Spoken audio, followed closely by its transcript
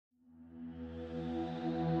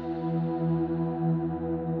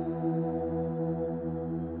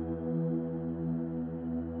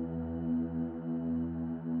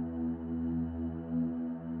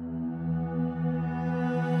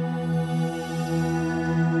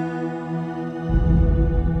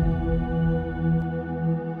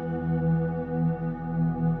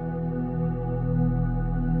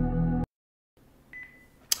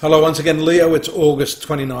Hello once again, Leo. It's August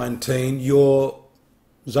 2019, your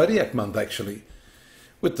zodiac month actually,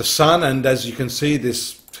 with the sun, and as you can see,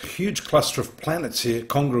 this huge cluster of planets here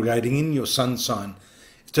congregating in your sun sign.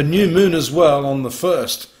 It's a new moon as well on the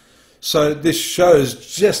 1st, so this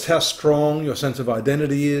shows just how strong your sense of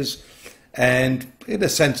identity is, and in a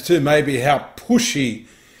sense too, maybe how pushy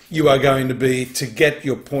you are going to be to get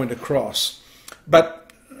your point across.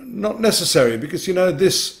 But not necessary, because you know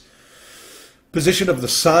this position of the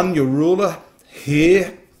sun, your ruler,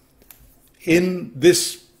 here in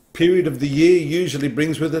this period of the year usually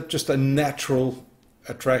brings with it just a natural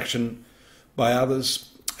attraction by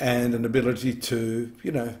others and an ability to,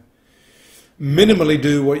 minimally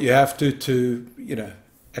do what you have to,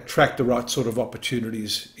 attract the right sort of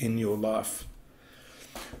opportunities in your life.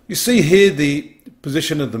 You see here the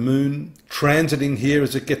position of the moon transiting here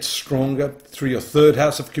as it gets stronger through your 3rd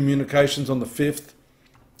house of communications on the 5th,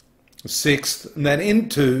 6th, and then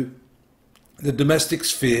into the domestic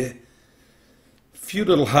sphere. A few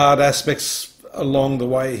little hard aspects along the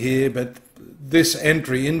way here, but this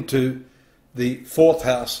entry into the 4th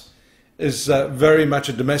house is very much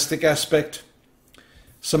a domestic aspect.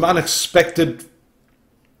 Some unexpected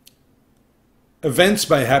events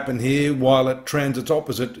may happen here while it transits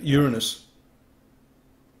opposite Uranus.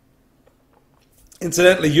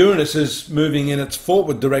 Incidentally, Uranus is moving in its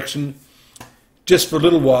forward direction just for a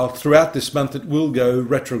little while. Throughout this month it will go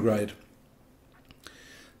retrograde.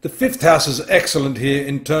 The 5th house is excellent here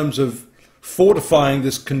in terms of fortifying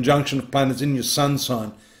this conjunction of planets in your sun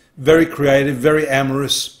sign. Very creative, very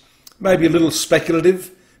amorous, maybe a little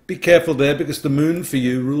speculative. Be careful there, because the moon for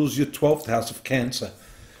you rules your 12th house of Cancer,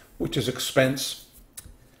 which is expense,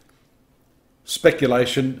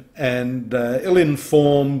 speculation, and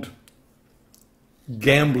ill-informed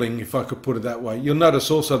gambling, if I could put it that way. You'll notice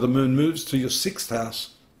also the moon moves to your 6th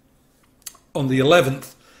house on the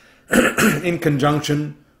 11th in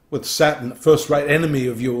conjunction with Saturn, first-rate enemy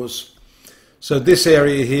of yours. So this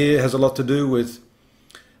area here has a lot to do with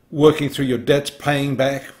working through your debts, paying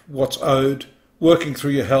back what's owed, working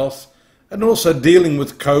through your health, and also dealing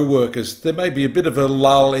with co-workers. There may be a bit of a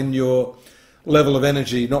lull in your level of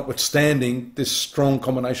energy, notwithstanding this strong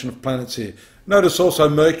combination of planets here. Notice also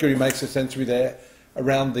Mercury makes its entry there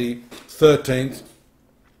around the 13th.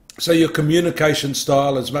 So your communication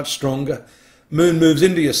style is much stronger. Moon moves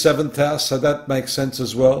into your 7th house, so that makes sense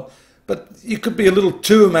as well. But you could be a little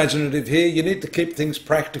too imaginative here. You need to keep things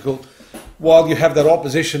practical. While you have that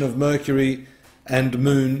opposition of Mercury and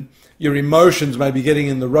Moon, your emotions may be getting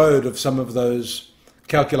in the road of some of those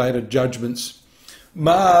calculated judgments.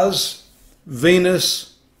 Mars,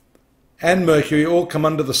 Venus, and Mercury all come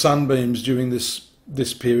under the sunbeams during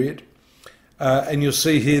this period. And you'll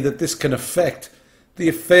see here that this can affect the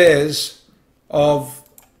affairs of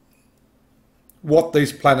what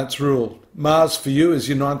these planets rule. Mars for you is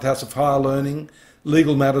your 9th house of higher learning,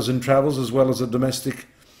 legal matters and travels, as well as a domestic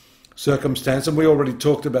circumstance. And we already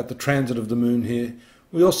talked about the transit of the moon here.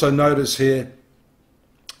 We also notice here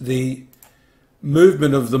the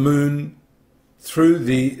movement of the moon through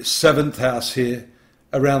the 7th house here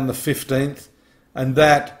around the 15th, and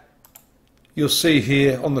that you'll see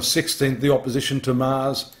here on the 16th, the opposition to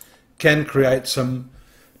Mars can create some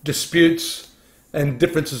disputes and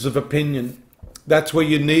differences of opinion. That's where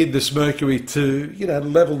you need this Mercury to,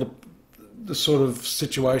 level the sort of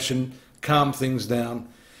situation, calm things down.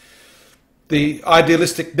 The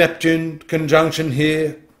idealistic Neptune conjunction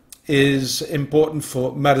here is important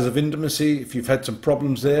for matters of intimacy. If you've had some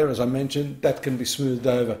problems there, as I mentioned, that can be smoothed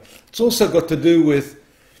over. It's also got to do with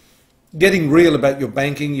getting real about your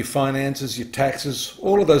banking, your finances, your taxes,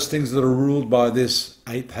 all of those things that are ruled by this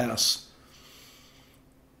 8th house.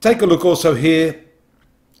 Take a look also here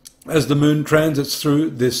as the moon transits through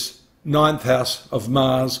this 9th house of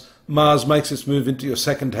Mars. Mars makes its move into your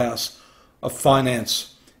 2nd house of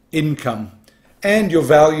finance, income, and your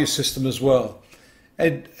value system as well.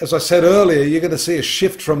 And as I said earlier, you're going to see a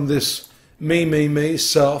shift from this me,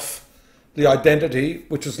 self, the identity,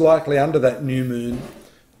 which is likely under that new moon,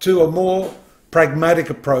 to a more pragmatic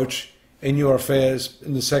approach in your affairs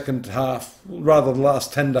in the 2nd half, rather the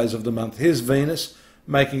last 10 days of the month. Here's Venus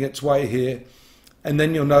making its way here. And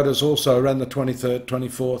then you'll notice also around the 23rd,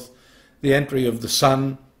 24th, the entry of the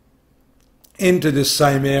sun into this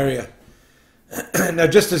same area. Now,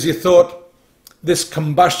 just as you thought this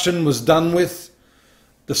combustion was done with,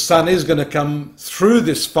 the sun is going to come through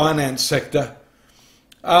this finance sector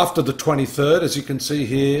after the 23rd. As you can see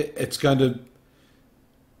here, it's going to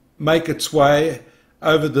make its way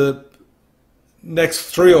over the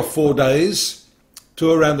next 3 or 4 days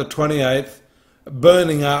to around the 28th,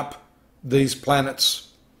 burning up these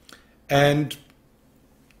planets. And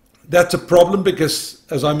That's a problem because,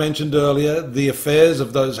 as I mentioned earlier, the affairs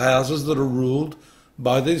of those houses that are ruled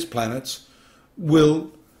by these planets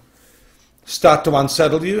will start to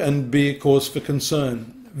unsettle you and be a cause for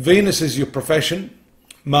concern. Venus is your profession,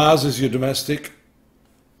 Mars is your domestic,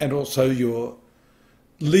 and also your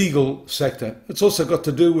legal sector. It's also got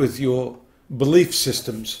to do with your belief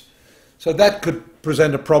systems. So that could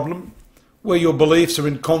present a problem where your beliefs are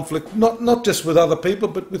in conflict, not just with other people,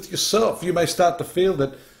 but with yourself. You may start to feel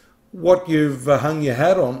that what you've hung your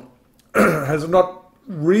hat on has not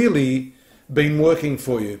really been working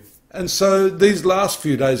for you. And so these last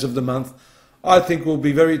few days of the month, I think, will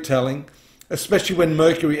be very telling, especially when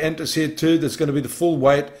Mercury enters here too. There's going to be the full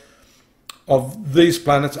weight of these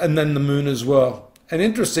planets and then the moon as well. And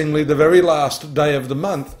interestingly, the very last day of the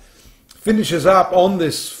month finishes up on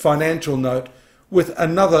this financial note with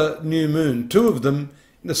another new moon, two of them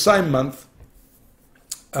in the same month,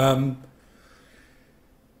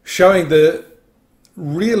 showing the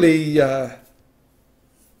really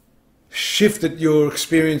shift that you're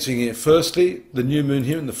experiencing here. Firstly, the new moon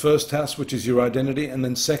here in the first house, which is your identity, and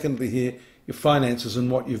then secondly here, your finances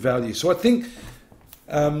and what you value. So I think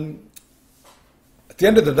at the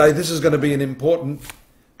end of the day, this is going to be an important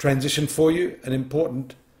transition for you, an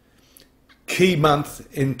important key month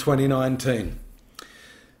in 2019.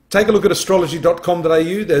 Take a look at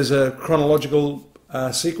astrology.com.au. There's a chronological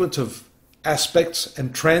sequence of aspects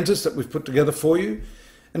and transits that we've put together for you.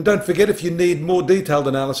 And don't forget, if you need more detailed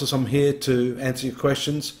analysis, I'm here to answer your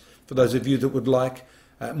questions. For those of you that would like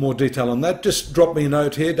more detail on that, just drop me a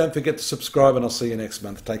note here. Don't forget to subscribe, and I'll see you next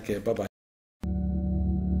month. Take care. Bye-bye.